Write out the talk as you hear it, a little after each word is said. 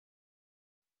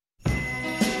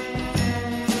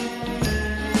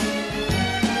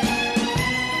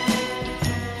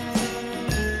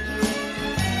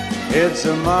It's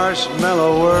a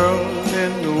marshmallow world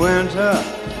in the winter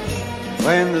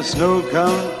when the snow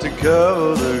comes to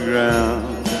cover the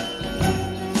ground.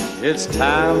 It's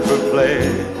time for play,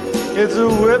 it's a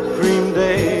whipped cream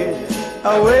day.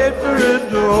 I wait for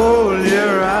it the whole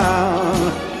year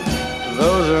round.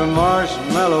 Those are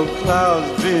marshmallow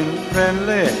clouds being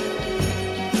friendly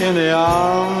in the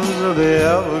arms of the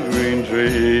evergreen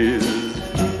trees.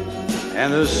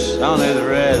 And the sun is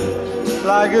red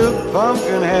like a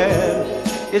pumpkin head.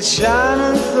 It's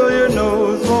shining so your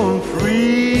nose won't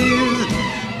freeze.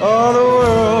 Oh, the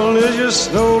world is your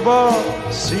snowball,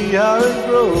 see how it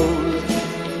grows.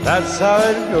 That's how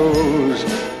it goes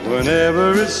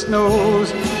whenever it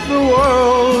snows. The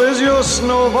world is your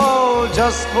snowball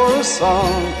just for a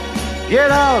song. Get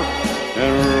out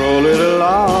and roll it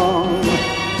along.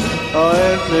 Oh,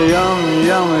 it's a yummy,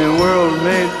 yummy world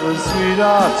made for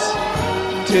sweethearts.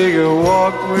 Take a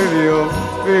walk with your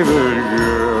favorite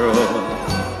girl.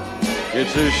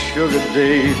 It's a sugar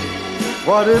date.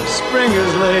 What if spring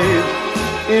is late?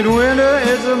 In winter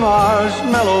it's a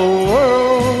marshmallow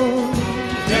world.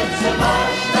 It's a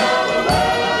marshmallow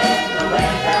world in the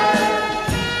winter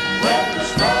when the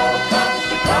snow comes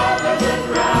to cover the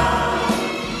ground.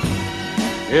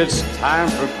 It's time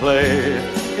for play.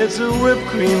 It's a whipped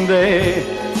cream day.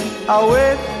 I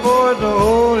wait for it the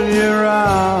whole year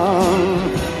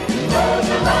round. Those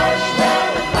are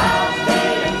marshmallow clouds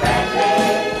being friendly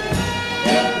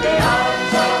in the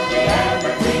arms of the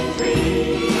evergreen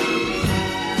trees.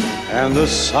 And the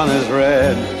sun is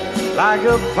red like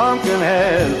a pumpkin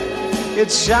head.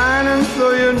 It's shining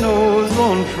so your nose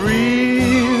won't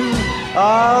freeze.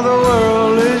 Ah, the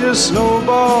world is your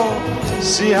snowball,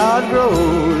 see how it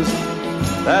grows.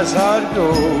 That's how it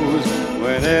goes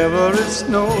whenever it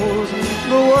snows.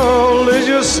 The world is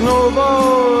your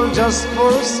snowball just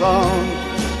for a song.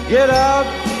 Get out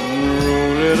and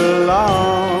roll it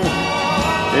along.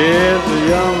 It's a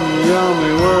yummy,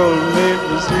 yummy world made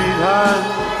for sweethearts.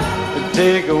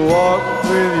 Take a walk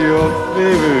with your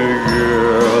favorite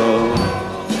girl.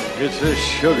 It's a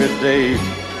sugar date.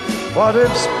 What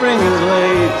if spring is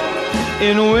late?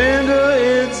 In winter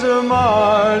it's a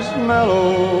marshmallow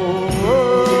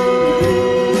world.